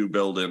talk, we do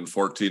build in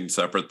 14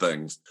 separate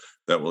things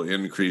that will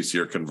increase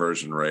your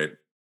conversion rate.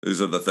 These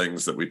are the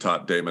things that we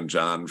taught Damon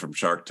John from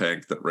Shark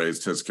Tank that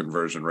raised his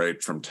conversion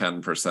rate from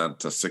 10%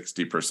 to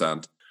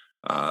 60%.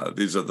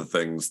 These are the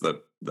things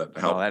that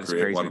help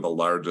create crazy. One of the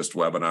largest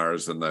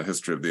webinars in the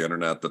history of the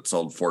internet that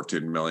sold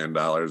 $14 million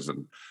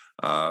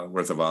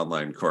worth of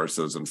online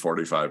courses in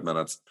 45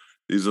 minutes.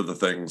 These are the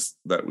things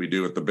that we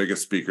do with the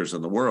biggest speakers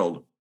in the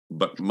world.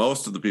 But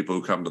most of the people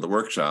who come to the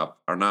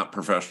workshop are not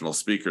professional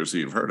speakers who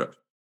you've heard of.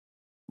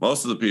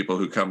 Most of the people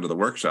who come to the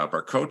workshop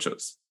are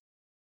coaches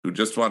who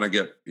just want to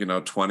get,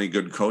 20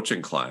 good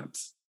coaching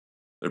clients.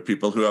 They're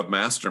people who have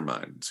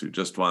masterminds who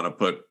just want to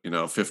put,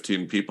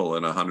 15 people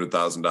in a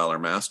 $100,000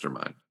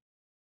 mastermind.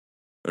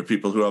 They're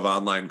people who have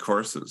online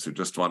courses who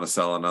just want to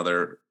sell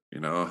another,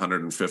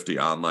 150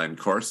 online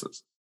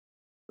courses.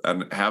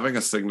 And having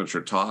a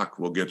signature talk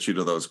will get you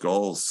to those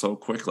goals so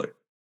quickly.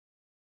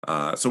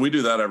 So we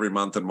do that every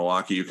month in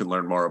Milwaukee. You can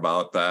learn more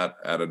about that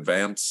at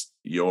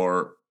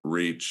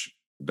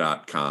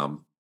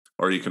advanceyourreach.com,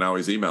 or you can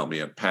always email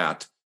me at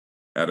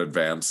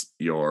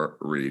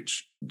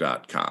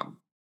pat@advanceyourreach.com.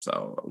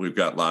 So we've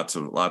got lots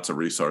of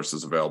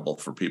resources available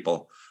for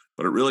people,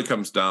 but it really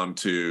comes down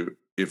to,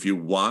 if you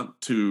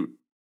want to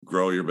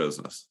grow your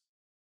business,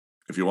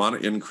 if you want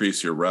to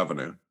increase your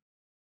revenue,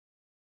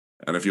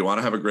 and if you want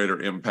to have a greater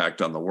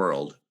impact on the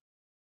world,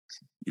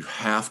 you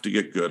have to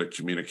get good at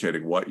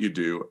communicating what you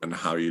do and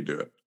how you do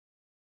it.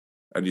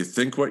 And you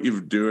think what you're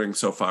doing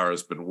so far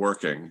has been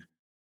working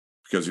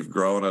because you've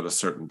grown at a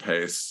certain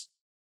pace,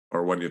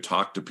 or when you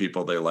talk to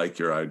people, they like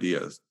your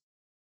ideas.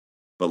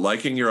 But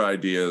liking your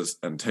ideas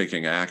and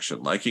taking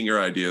action, liking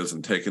your ideas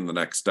and taking the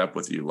next step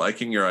with you,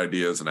 liking your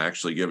ideas and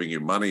actually giving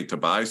you money to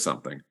buy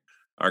something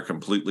are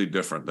completely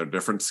different. They're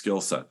different skill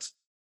sets.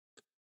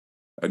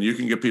 And you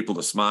can get people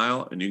to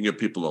smile, and you can get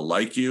people to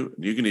like you,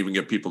 and you can even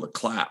get people to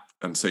clap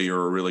and say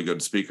you're a really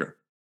good speaker.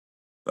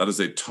 That is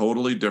a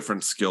totally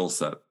different skill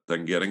set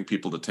than getting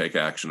people to take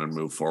action and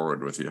move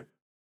forward with you.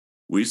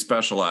 We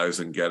specialize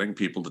in getting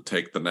people to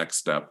take the next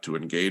step, to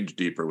engage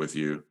deeper with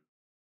you.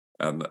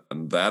 And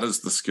that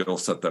is the skill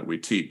set that we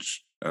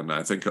teach. And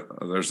I think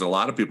there's a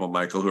lot of people,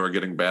 Michael, who are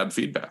getting bad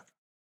feedback.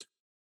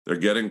 They're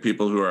getting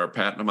people who are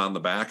patting them on the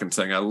back and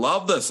saying, I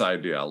love this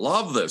idea. I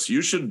love this.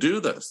 You should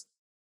do this.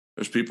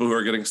 There's people who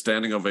are getting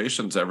standing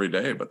ovations every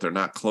day, but they're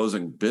not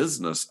closing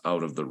business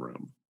out of the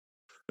room.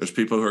 There's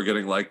people who are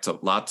getting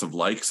lots of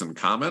likes and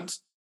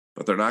comments,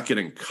 but they're not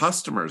getting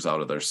customers out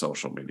of their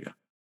social media.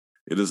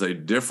 It is a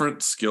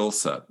different skill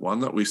set, one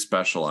that we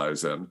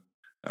specialize in,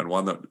 and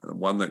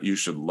one that you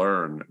should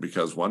learn,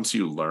 because once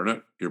you learn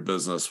it, your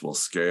business will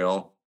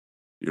scale,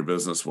 your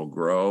business will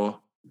grow,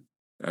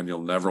 and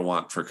you'll never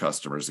want for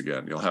customers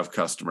again. You'll have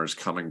customers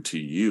coming to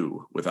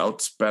you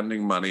without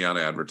spending money on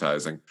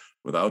advertising,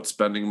 without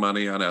spending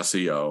money on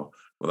SEO,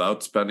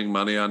 without spending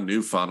money on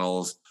new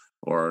funnels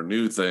or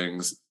new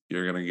things.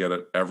 You're going to get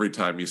it every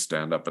time you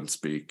stand up and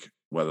speak,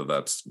 whether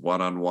that's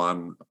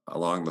one-on-one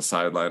along the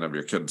sideline of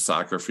your kid's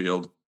soccer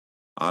field,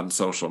 on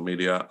social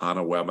media, on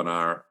a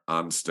webinar,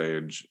 on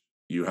stage.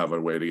 You have a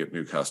way to get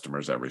new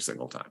customers every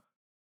single time.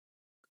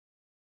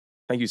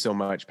 Thank you so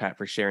much, Pat,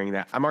 for sharing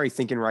that. I'm already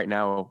thinking right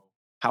now,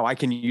 how I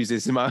can use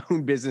this in my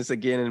own business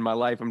again in my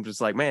life. I'm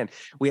just like, man,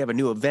 we have a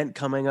new event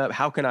coming up.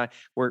 How can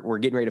we're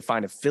getting ready to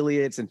find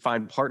affiliates and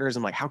find partners.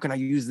 I'm like, how can I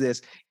use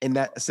this in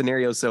that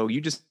scenario? So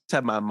you just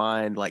have my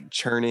mind like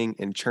churning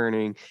and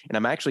churning. And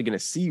I'm actually going to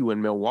see you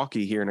in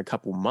Milwaukee here in a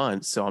couple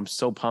months. So I'm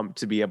so pumped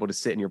to be able to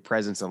sit in your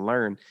presence and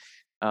learn.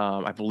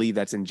 I believe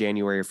that's in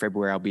January or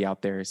February. I'll be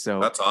out there. So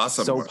that's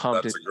awesome. So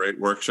pumped. That's a great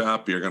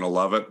workshop. You're going to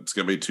love it. It's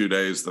going to be 2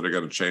 days that are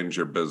going to change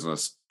your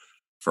business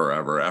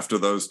forever. After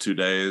those 2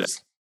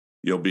 days,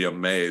 you'll be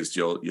amazed.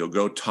 You'll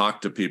go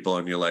talk to people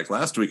and you're like,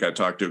 last week I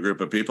talked to a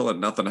group of people and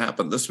nothing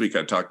happened. This week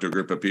I talked to a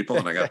group of people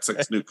and I got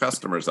 6 new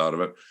customers out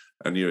of it.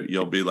 And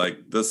you'll be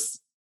like, this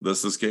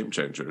is game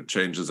changer. It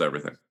changes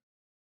everything.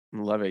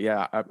 Love it.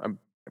 Yeah. I'm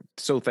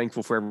so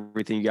thankful for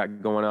everything you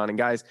got going on. And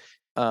guys,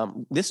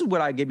 this is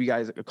what I give you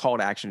guys a call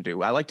to action to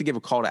do. I like to give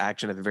a call to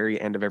action at the very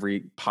end of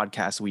every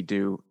podcast we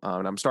do.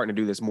 And I'm starting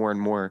to do this more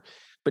and more,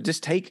 but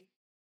just take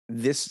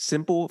this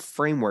simple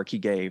framework he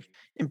gave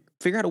and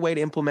figure out a way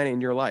to implement it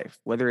in your life.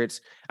 Whether it's,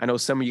 I know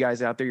some of you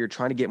guys out there, you're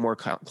trying to get more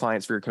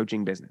clients for your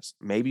coaching business.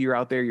 Maybe you're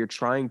out there, you're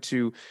trying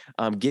to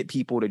get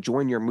people to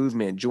join your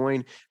movement,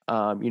 join,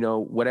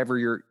 whatever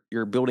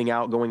you're building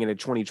out going into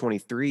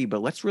 2023,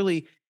 but let's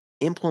really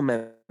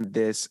implement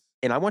this.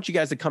 And I want you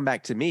guys to come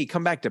back to me,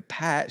 come back to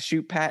Pat,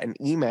 shoot Pat an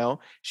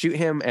email, shoot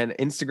him an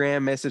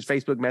Instagram message,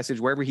 Facebook message,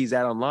 wherever he's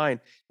at online,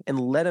 and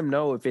let him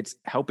know if it's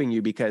helping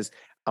you. Because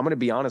I'm going to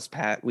be honest,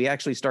 Pat, we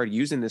actually started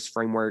using this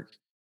framework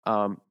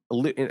a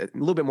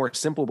little bit more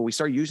simple, but we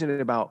started using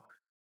it about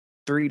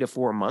 3 to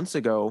 4 months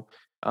ago.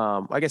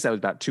 I guess that was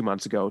about 2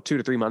 months ago, 2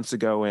 to 3 months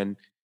ago. And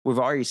we've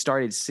already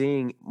started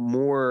seeing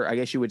more, I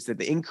guess you would say,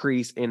 the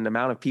increase in the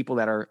amount of people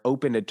that are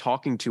open to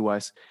talking to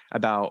us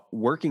about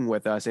working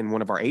with us in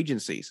one of our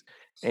agencies.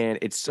 And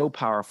it's so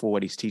powerful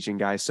what he's teaching,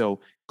 guys. So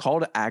call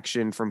to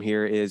action from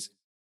here is,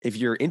 if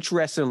you're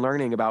interested in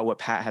learning about what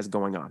Pat has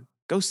going on,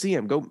 go see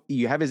him.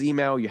 You have his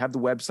email, you have the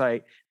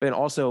website, but then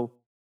also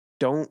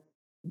don't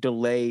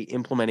delay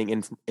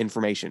implementing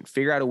information.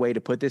 Figure out a way to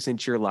put this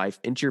into your life,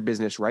 into your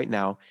business right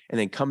now, and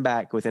then come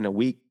back within a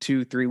week,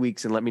 2, 3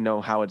 weeks, and let me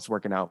know how it's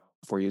working out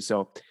for you.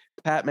 So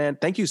Pat, man,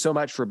 thank you so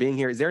much for being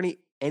here. Is there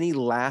any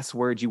last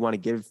words you want to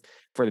give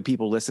for the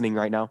people listening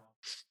right now?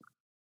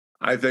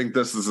 I think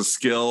this is a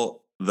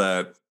skill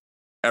that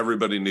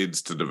everybody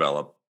needs to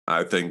develop.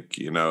 I think,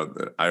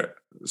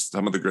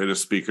 some of the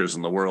greatest speakers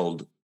in the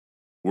world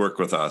work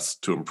with us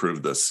to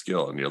improve this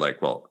skill. And you're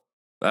like, well,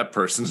 that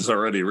person is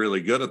already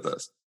really good at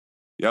this.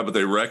 Yeah, but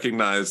they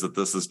recognize that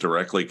this is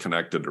directly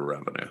connected to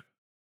revenue.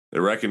 They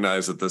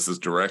recognize that this is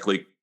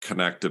directly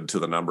connected to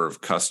the number of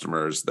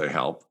customers they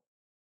help.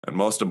 And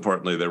most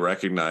importantly, they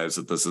recognize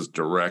that this is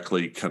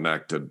directly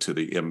connected to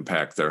the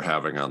impact they're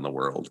having on the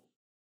world.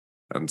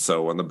 And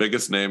so when the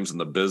biggest names in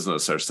the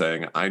business are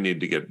saying, I need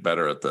to get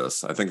better at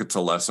this, I think it's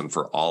a lesson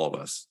for all of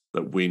us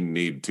that we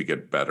need to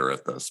get better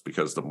at this,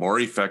 because the more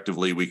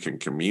effectively we can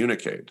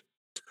communicate,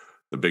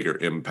 the bigger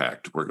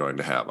impact we're going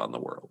to have on the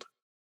world.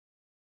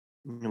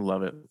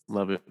 Love it.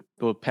 Love it.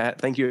 Well,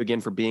 Pat, thank you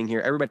again for being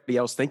here. Everybody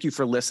else, thank you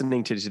for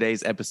listening to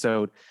today's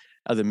episode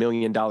of the $1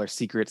 Million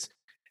Secrets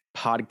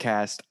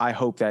podcast. I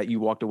hope that you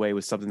walked away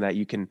with something that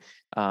you can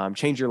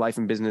change your life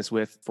and business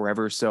with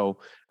forever. So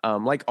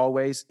like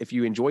always, if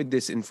you enjoyed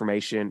this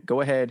information,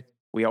 go ahead.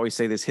 We always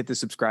say this, hit the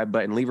subscribe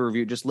button, leave a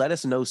review. Just let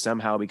us know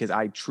somehow, because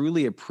I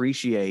truly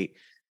appreciate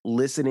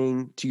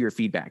listening to your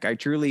feedback. I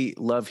truly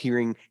love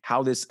hearing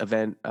how this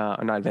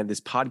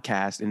this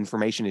podcast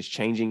information is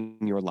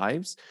changing your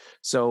lives.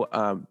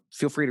 So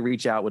feel free to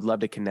reach out. Would love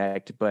to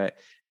connect. But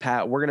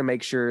Pat, we're going to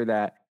make sure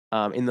that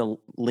in the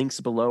links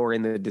below or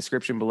in the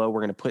description below,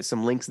 we're going to put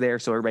some links there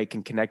so everybody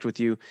can connect with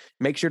you.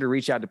 Make sure to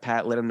reach out to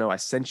Pat, let him know I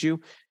sent you,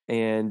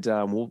 and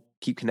we'll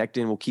keep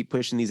connecting. We'll keep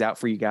pushing these out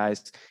for you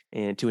guys,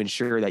 and to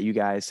ensure that you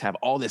guys have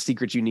all the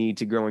secrets you need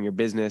to growing your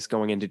business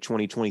going into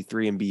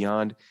 2023 and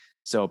beyond.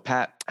 So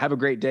Pat, have a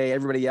great day.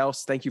 Everybody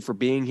else, thank you for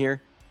being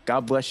here.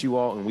 God bless you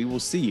all, and we will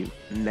see you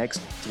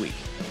next week.